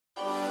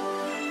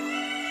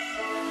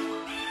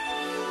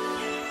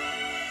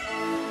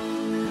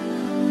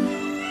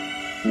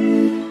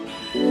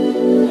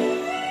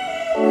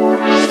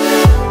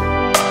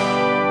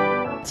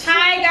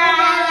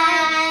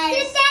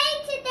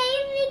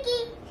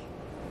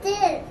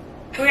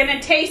gonna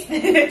taste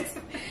this.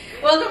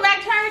 Welcome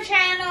back to our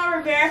channel,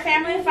 Rivera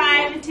Family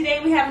 5, and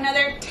today we have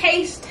another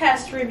taste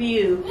test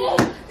review.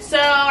 So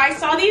I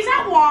saw these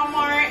at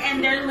Walmart,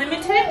 and they're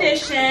limited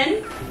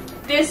edition.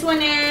 This one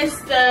is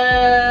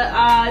the,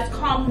 it's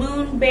called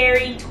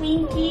Moonberry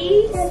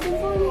Twinkies.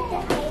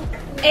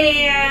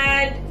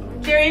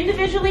 And they're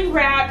individually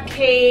wrapped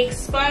cake,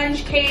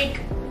 sponge cake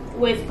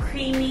with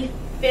creamy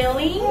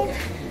filling.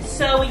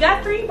 So we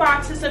got 3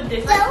 boxes of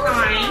different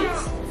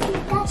kinds.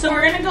 So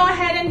we're gonna go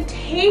ahead and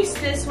taste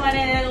this one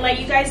and let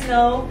you guys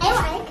know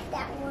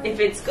if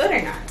it's good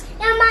or not.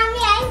 No,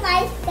 Mommy, I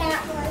like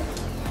that one.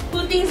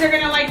 Who thinks they're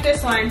gonna like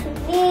this one?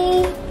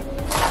 Me.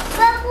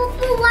 But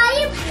why are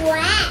you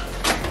black?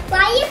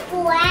 Why are you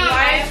black?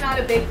 I am not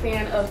a big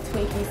fan of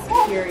Twinkies,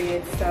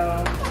 period,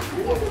 so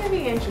this is gonna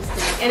be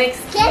interesting. And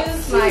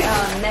excuse my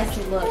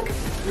messy look.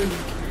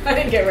 I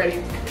didn't get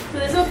ready. So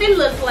this is what they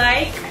look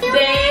like.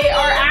 They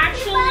are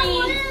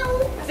actually,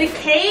 the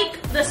cake,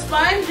 the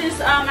sponge is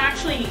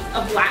actually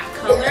a black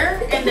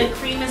color, and the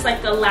cream is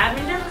like the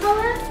lavender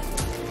color.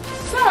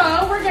 So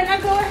we're gonna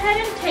go ahead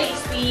and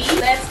taste these.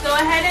 Let's go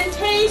ahead and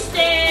taste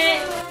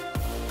it.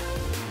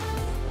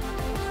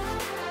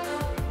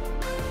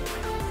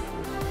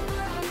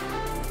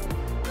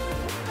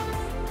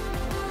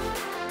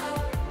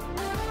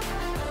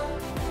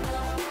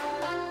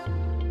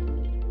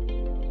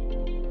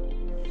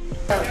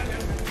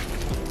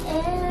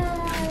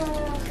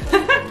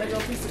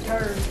 Little piece of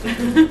turd.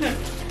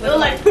 Look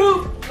like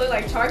poop. Look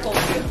like charcoal too.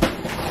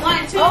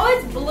 1, 2. Oh,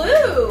 it's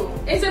blue.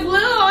 Is it blue?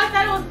 Oh, I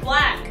thought it was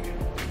black.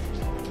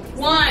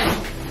 1,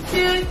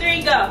 2,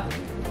 3, go.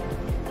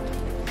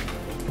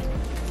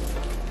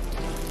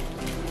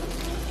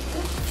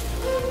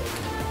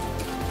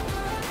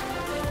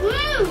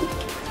 Good.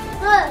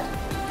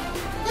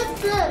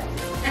 It's good.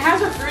 It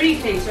has a fruity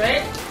taste,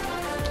 right?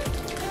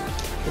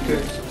 Okay,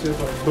 it tastes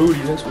like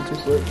booty, that's what it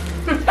tastes like.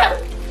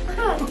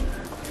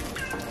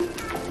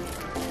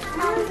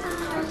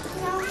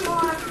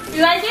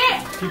 You like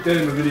it? Keep that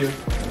in the video.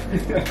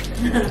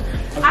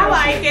 I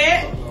like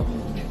it.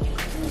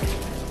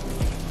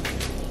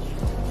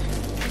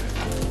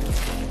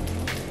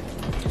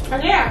 Oh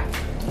yeah,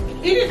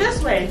 eat it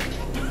this way.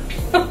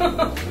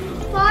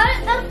 Why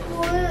is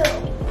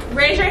blue?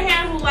 Raise your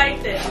hand who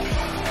liked it.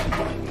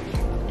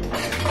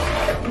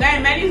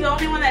 Dang, Maddie's the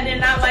only one that did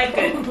not like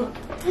it. So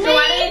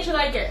why didn't you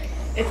like it?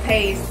 It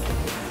tastes.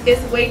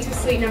 It's way too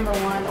sweet, number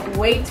 1.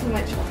 Way too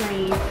much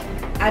cream.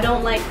 I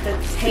don't like the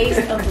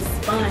taste of the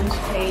sponge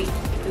cake.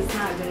 It's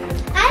not good.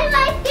 I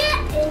like it.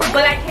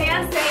 But I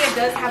can say it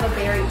does have a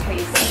berry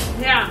taste.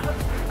 Yeah.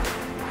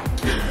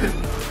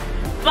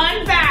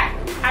 Fun fact,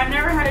 I've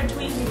never had a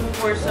Twinkie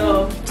before,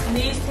 so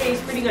these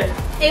taste pretty good.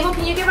 Abel,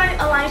 can you give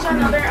Elijah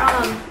another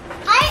I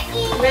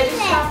eat veggie it.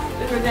 stuff?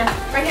 Look right there.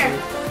 Right here.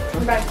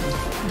 Right.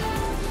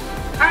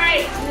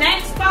 Alright,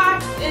 next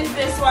box is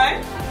this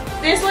one.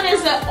 This one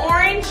is the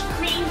orange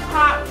cream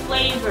pop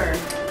flavor.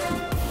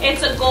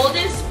 It's a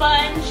golden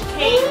sponge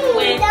cake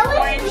with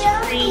orange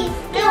cream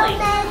filling.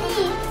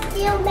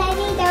 Feel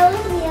Betty, that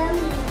was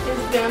yummy.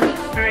 It's yummy.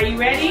 Alright, you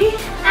ready?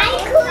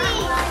 Ice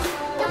cream.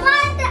 The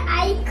one the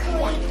ice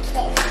cream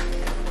cake.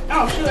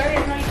 Oh shoot, I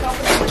didn't know you could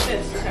open it with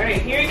this.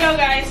 Alright, here you go,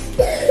 guys.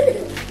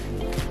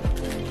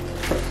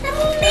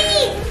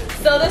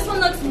 So this one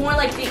looks more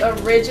like the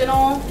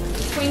original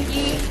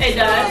Twinkie. It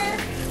does.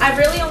 I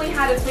really only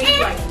had a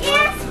Twinkie like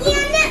once.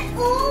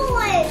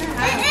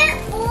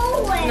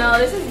 No,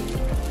 this is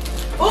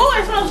Oh,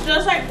 it smells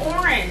just like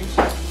orange.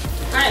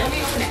 Alright, let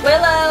me open it.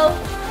 Willow.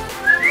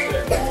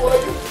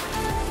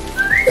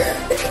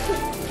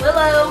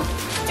 Willow.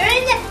 You're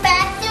in the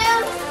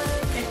bathroom.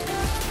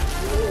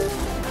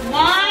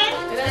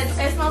 1.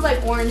 It smells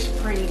like orange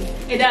cream.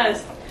 It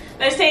does.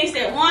 Let's taste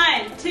it.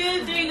 1,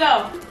 2, 3,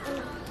 go.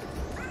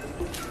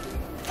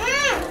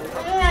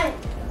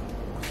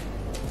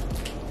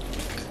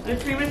 The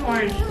cream is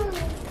orange.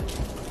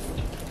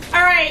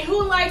 Alright,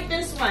 who liked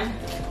this one?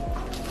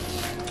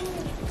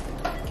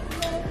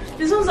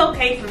 This one's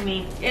okay for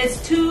me.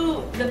 It's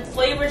too, the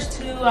flavor's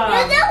too, You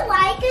don't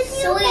like it,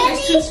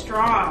 it's too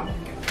strong.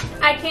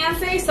 I can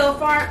say so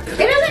far, It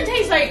doesn't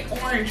taste like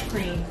orange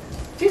cream.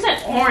 It tastes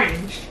like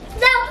orange.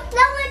 No,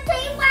 it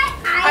tastes like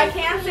I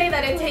can say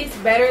that it tastes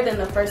better than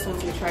the first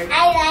ones we tried.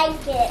 I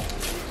like it.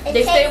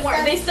 They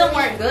still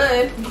weren't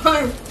good,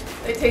 but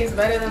they taste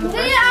better than the Me,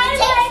 first ones. I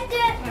like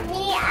it.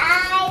 Me,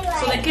 I like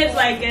So the kids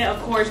like it, of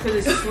course,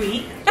 because it's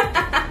sweet.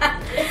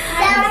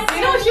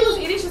 You know what she was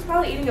eating? She's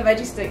probably eating a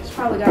veggie stick. She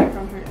probably got it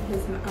from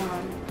his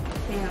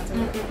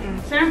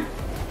hands. Sam?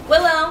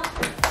 Willow.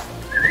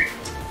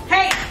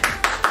 Hey!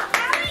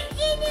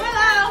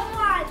 Hello.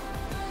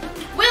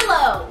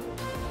 Willow.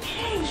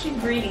 Hey, she's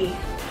greedy.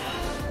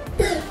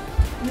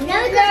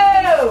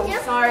 No.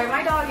 Sorry,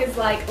 my dog is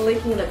like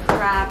licking the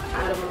crap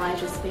out of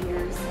Elijah's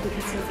fingers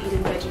because he's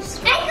eating veggie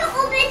strips. I can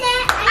open it.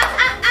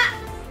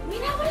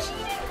 Mina, what is she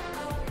eating?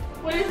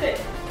 What is it?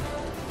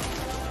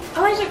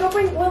 Elijah, go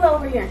bring Willow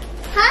over here.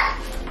 Huh?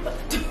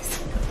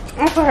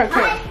 I'll put her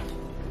Hi.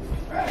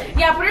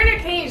 Yeah, put her in her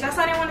cage. That's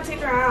not even want to take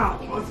her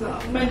out. What's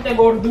up? Mente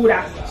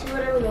gordura. She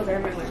literally goes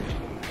everywhere.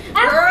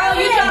 Girl,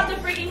 You dropped the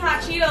freaking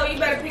hot Cheeto. You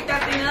better pick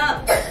that thing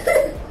up.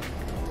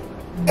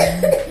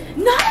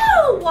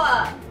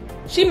 No!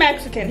 She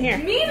Mexican. Here.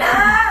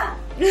 Mina!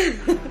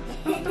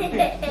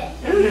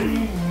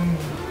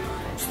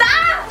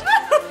 Stop!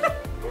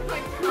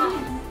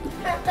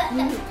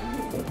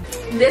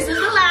 This is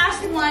the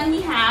last one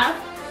we have.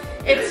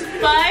 It's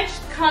fudge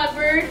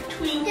covered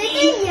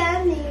Twinkie.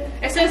 Yummy.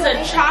 It says a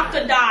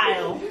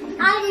chocodile.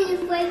 I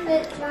didn't wait for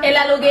it. El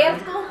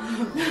aluguerto.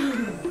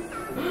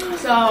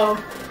 So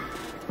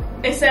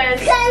it says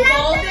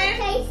golden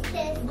Taste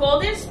this.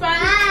 golden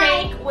sponge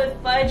cake with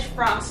fudge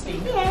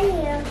frosting.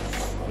 Yeah.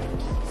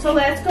 So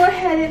let's go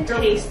ahead and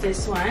taste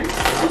this one.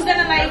 Who's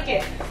gonna like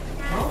it?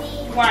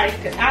 Why?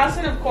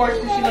 Allison, of course,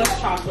 because she loves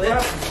chocolate.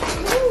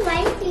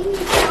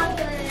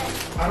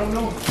 I don't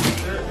know.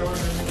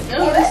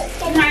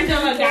 Reminds me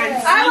of a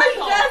guy. I was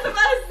just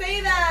about to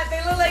say that.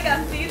 They look like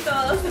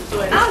gasitos.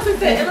 I was just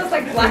saying, it looks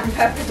like black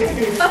pepper. I've been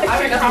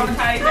traumatized.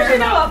 I don't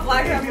know what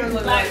black pepper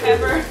looks Black like.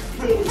 pepper.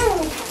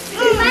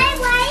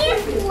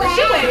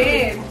 She went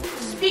in.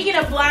 Speaking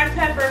of black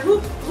pepper,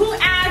 who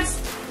adds?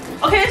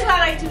 Okay, this is what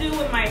I like to do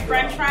with my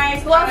French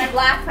fries. Who has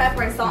black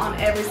pepper and salt on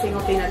every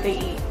single thing that they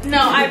eat? No,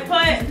 I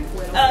put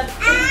a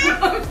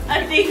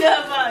thing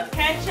of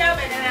ketchup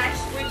and then I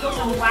sprinkle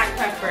some black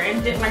pepper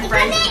and dip my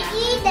fries in that.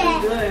 eat It's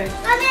it. good.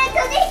 Mommy, I'm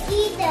gonna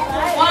eat it.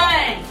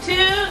 1, 2,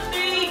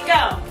 3,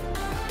 go.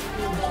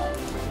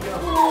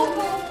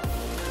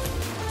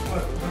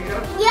 What do you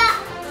got? Yeah,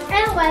 I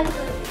want it.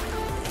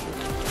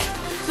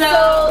 So,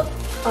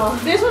 Oh.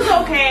 this was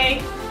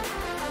okay.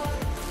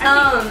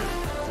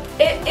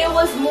 It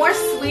was more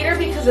sweeter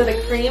because of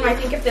the cream. I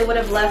think if they would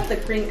have left the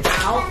cream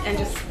out and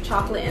just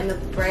chocolate in the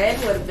bread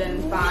would have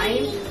been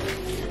fine.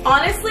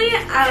 Honestly,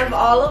 out of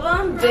all of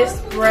them, this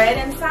bread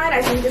inside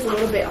I think is a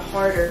little bit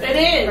harder. It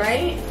is.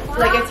 Right?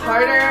 Like it's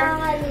harder.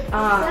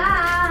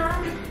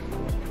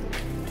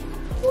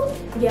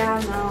 Yeah,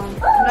 no.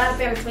 I'm not a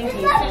fan of Twinkies.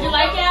 Did you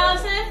like it,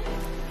 Allison?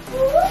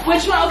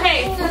 Which one?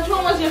 Okay, which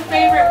one was your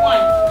favorite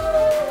one?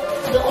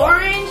 The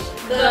orange,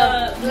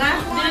 The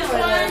black one, this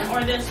one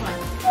or this one?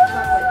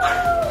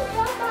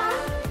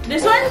 chocolate.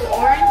 This one?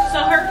 Orange. So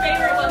her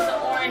favorite was the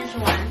orange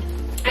one.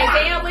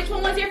 Isaiah, which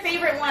one was your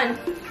favorite one?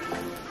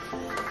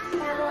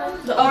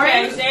 The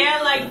orange. Isaiah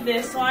liked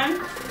this one.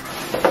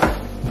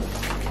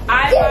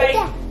 I like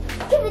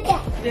Give it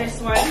that. this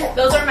one.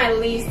 Those are my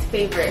least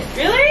favorite.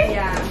 Really?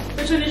 Yeah.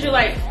 Which one did you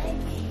like?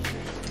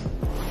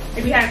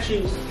 If you had to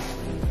choose.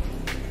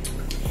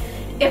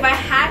 If I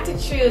had to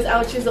choose, I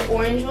would choose the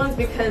orange ones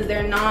because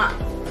they're not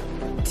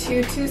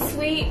too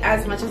sweet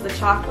as much as the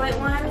chocolate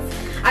ones.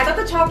 I thought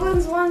the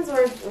chocolate ones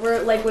were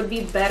like would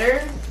be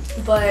better,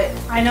 but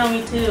I know,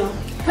 me too.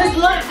 Cause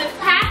look, the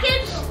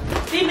package,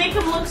 they make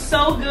them look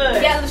so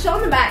good. yeah, show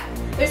them the back.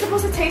 They're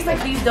supposed to taste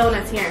like these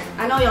donuts here.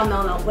 I know y'all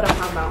know what I'm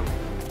talking about.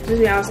 This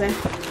is Allison.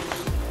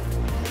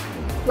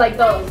 Like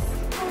those.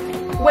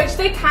 Which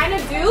they kind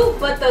of do,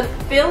 but the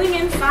filling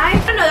inside,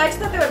 I don't know, I just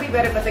thought they would be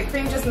better, but the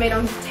cream just made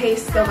them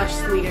taste so much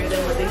sweeter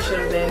than what they should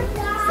have been.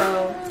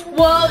 So,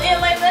 Well,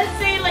 like let's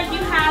say like you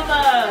have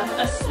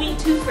a sweet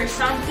tooth or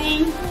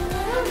something.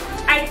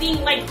 I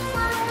think like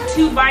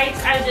 2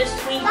 bites out of this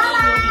Twinkie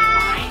will be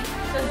fine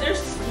because they're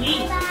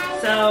sweet.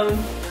 So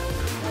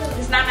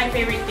it's not my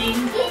favorite thing.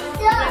 Even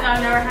though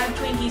I've never had a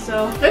Twinkie,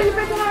 so did you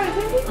pick them out of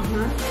Twinkie?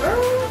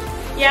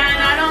 yeah. And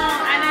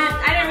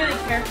I didn't really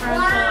care for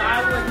them, so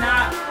I would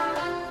not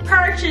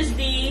purchase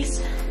these.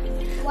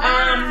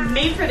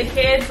 Made for the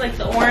kids, like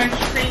the orange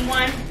cream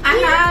one. I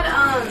had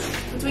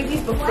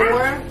Twinkies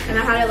before, and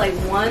I had it like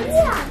once.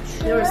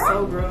 They were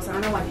so gross. I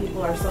don't know why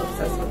people are so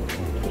obsessed with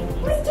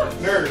Twinkies.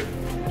 Nerd.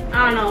 I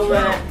don't know,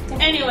 but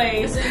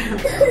anyways,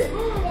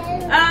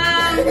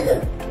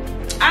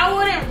 I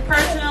wouldn't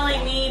personally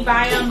me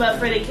buy them, but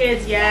for the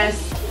kids,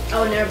 yes. I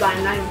would never buy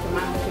them, not even for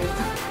my own kids.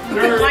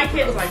 My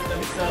kids like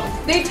them, so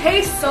They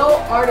taste so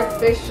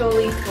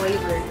artificially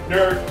flavored.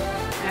 Nerd.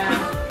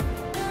 yeah.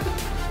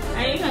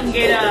 And you can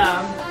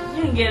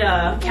get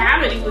a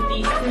cavity with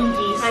these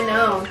Twinkies. I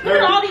know. Look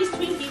at all these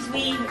Twinkies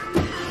we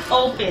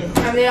opened.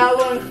 And they all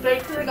going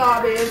straight to the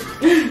garbage.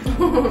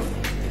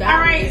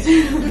 Alright.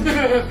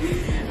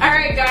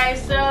 Alright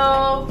guys,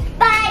 so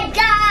Bye,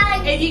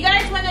 guys. if you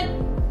guys want to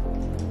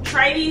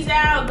try these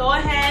out, go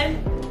ahead.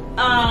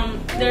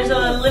 There's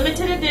a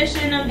limited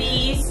edition of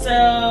these,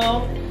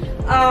 so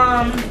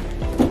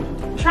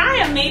try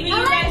them. Maybe you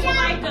guys will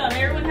like them.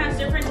 Everyone has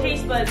different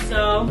taste buds,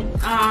 so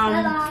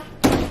Bye-bye.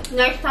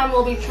 Next time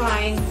we'll be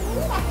trying.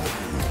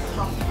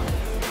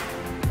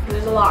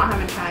 There's a lot I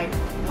haven't tried.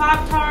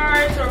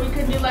 Pop-Tarts, or we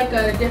could do like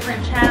a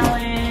different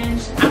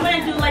challenge. I'm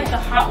gonna do like the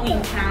hot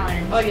wing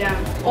challenge. Oh yeah.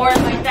 Or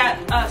like that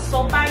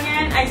sopa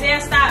again.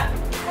 Isaiah, stop.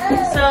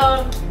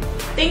 So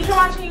thanks for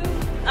watching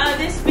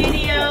this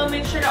video.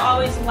 Make sure to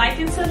always like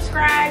and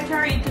subscribe to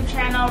our YouTube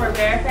channel,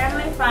 Rivera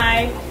Family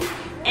 5.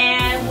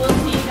 And we'll